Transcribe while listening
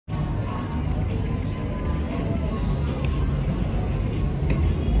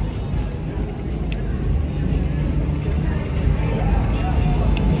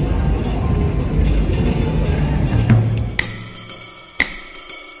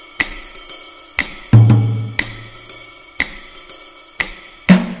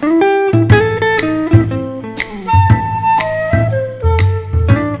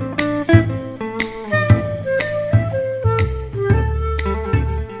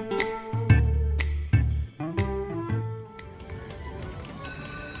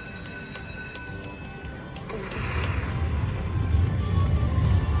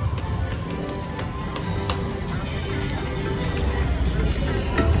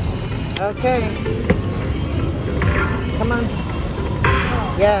Okay. Come on.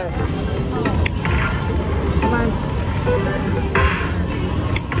 Yes. Come on.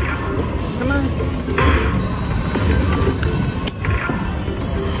 Come on.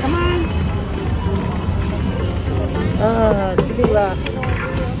 Come on. Oh, two left.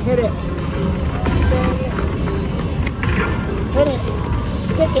 Hit it. Hit it.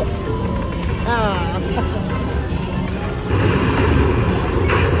 Kick it. Ah.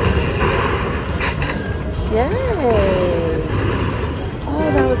 Yay. Oh,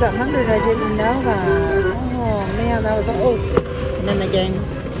 that was 100. I didn't know that. Oh, man, that was... Oh. And then again.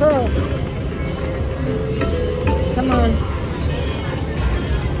 Pearl. Come on.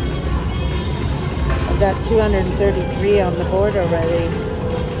 I've got 233 on the board already.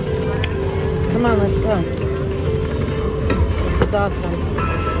 Come on, let's go. This is awesome.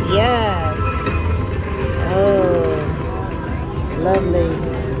 Yes. Oh. Lovely.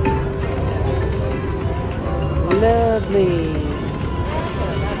 Lovely.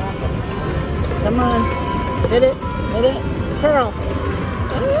 Come on. Hit it. Hit it. Pearl.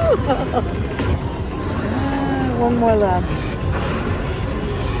 One more left.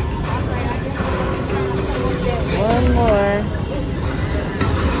 One more.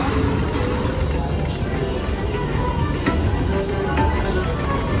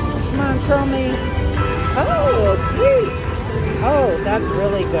 Come on, tell me. Oh, sweet. Oh, that's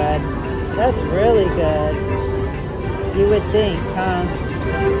really good. That's really good. You would think, huh?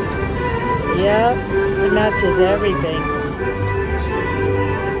 Yep, it matches everything.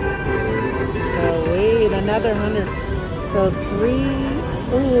 Sweet, another 100. So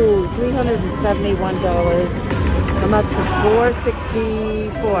 $371. I'm up to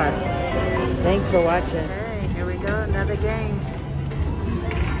 $464. Thanks for watching. Okay, here we go, another game.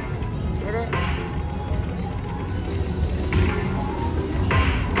 Hit it.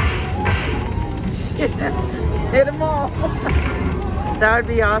 Hit them all. That would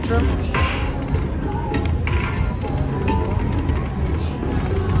be awesome.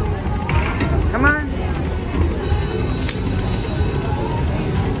 Come on.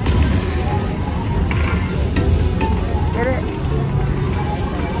 Hit it.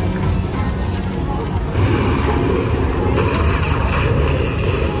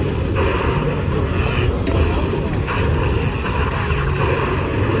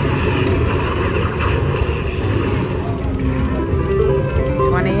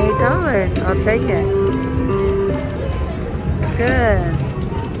 $28. I'll take it. Good.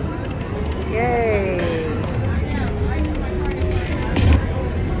 Yay.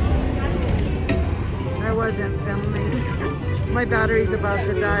 I wasn't filming. My battery's about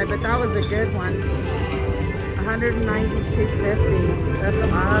to die, but that was a good one. 192.50. That's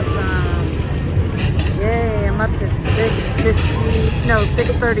awesome. Yay, I'm up to 650. No,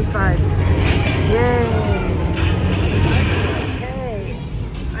 635. Yay.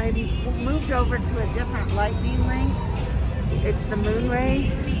 I moved over to a different lightning link. It's the moon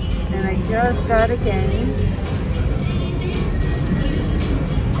race, and I just got a game.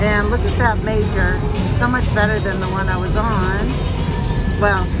 And look at that major. So much better than the one I was on.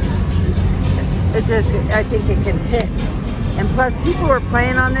 Well, it just, I think it can hit. And plus, people were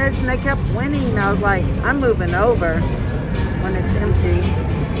playing on this, and they kept winning. I was like, I'm moving over when it's empty.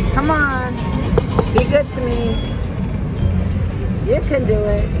 Come on, be good to me. You can do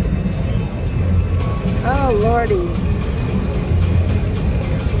it. Oh, Lordy.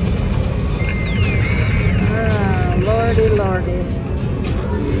 Oh, Lordy, Lordy.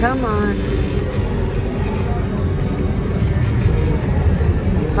 Come on.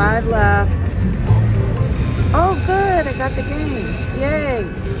 5 left. Oh, good. I got the game. Yay.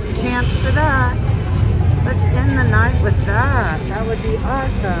 Chance for that. Let's end the night with that. That would be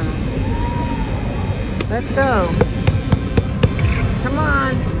awesome. Let's go. Come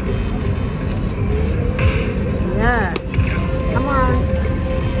on. Yes. Come on.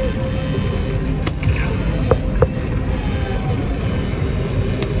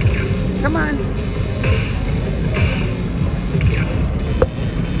 Come on.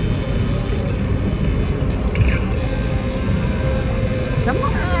 Come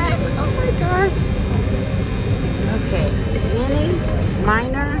on. Oh my gosh. Okay. Mini,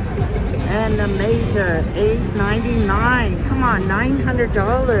 minor, and the major. $8.99. Come on, $900.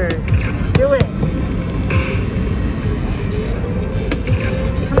 Do it.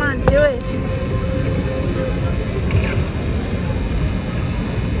 Come on, do it.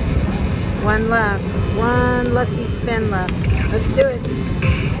 One left. One lucky spin left. Let's do it.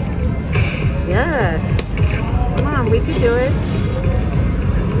 Yes. Come on, we can do it.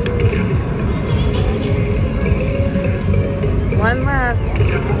 One left.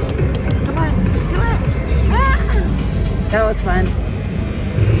 That was fun.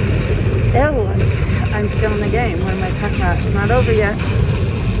 I'm still in the game. What am I talking about? It's not over yet.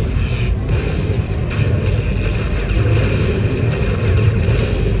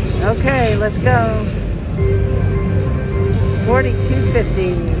 Okay, let's go.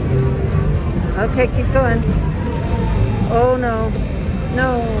 42.50. Okay, keep going. Oh no.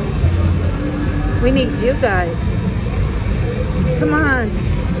 No. We need you guys. Come on.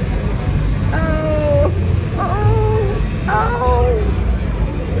 Oh. Oh. Oh.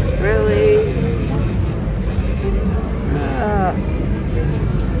 Really?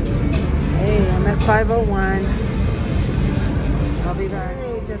 Hey, I'm at 501. I'll be back.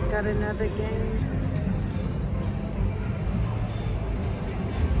 Hey, just got another game.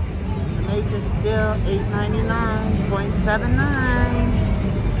 The major's still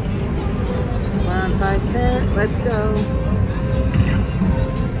 $8.99.79. We're on 5 cents. Let's go.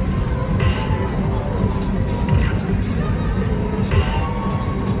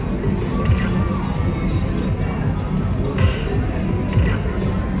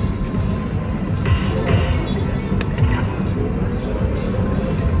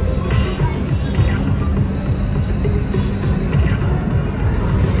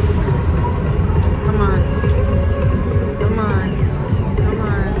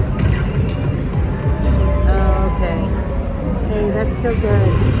 Still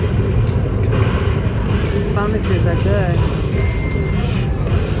good. These bonuses are good.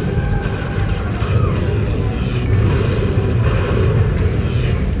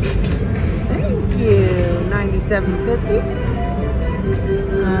 Thank you. $97.50.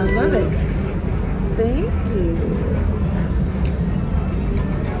 I love it. Thank you.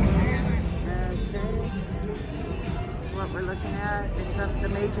 Okay. What we're looking at is up. The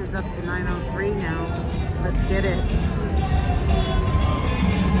major's up to 903 now. Let's get it.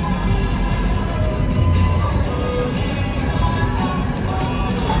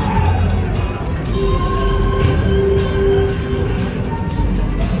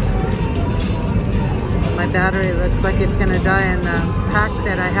 My battery looks like it's gonna die, and the pack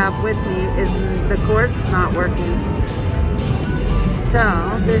that I have with me isn't, the cord's not working. So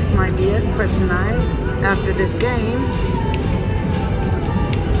this might be it for tonight after this game.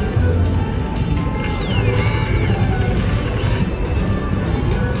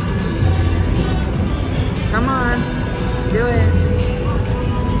 Come on, do it.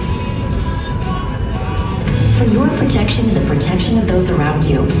 For your protection and the protection of those around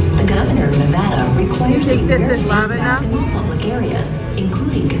you, the governor of Nevada requires that you wear a face mask in all public areas,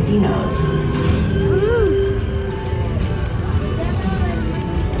 including casinos.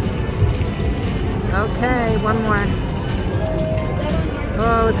 Okay, one more. Oh, I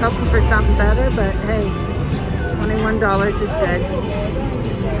was hoping for something better, but hey, $21 is good.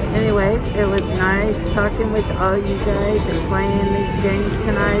 Anyway, it was nice talking with all you guys and playing these games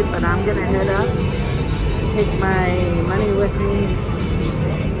tonight, but I'm gonna head up. Take my money with me,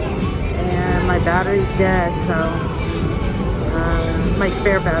 and my battery's dead, so my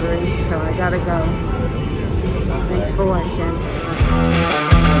spare battery, so I gotta go. Thanks for watching.